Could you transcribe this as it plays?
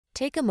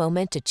Take a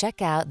moment to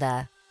check out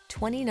the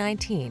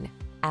 2019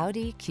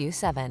 Audi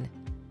Q7.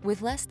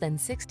 With less than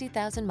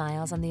 60,000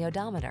 miles on the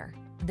odometer,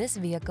 this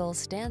vehicle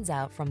stands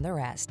out from the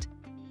rest.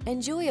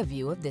 Enjoy a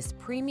view of this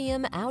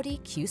premium Audi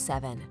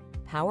Q7.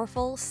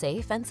 Powerful,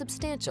 safe, and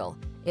substantial,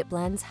 it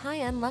blends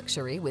high-end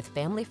luxury with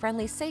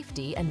family-friendly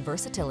safety and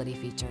versatility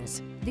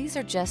features. These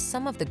are just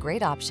some of the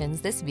great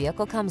options this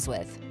vehicle comes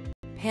with: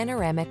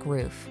 panoramic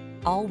roof,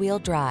 all-wheel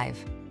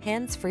drive,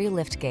 hands-free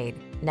liftgate,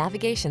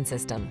 navigation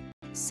system,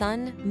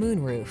 sun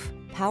moonroof,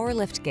 power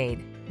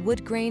liftgate,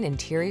 woodgrain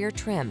interior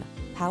trim,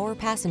 power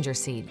passenger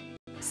seat,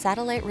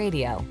 satellite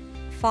radio,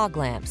 fog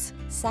lamps.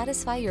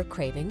 Satisfy your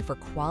craving for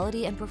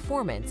quality and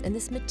performance in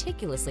this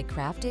meticulously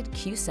crafted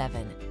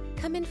Q7.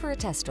 Come in for a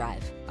test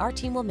drive. Our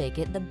team will make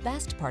it the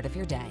best part of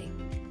your day.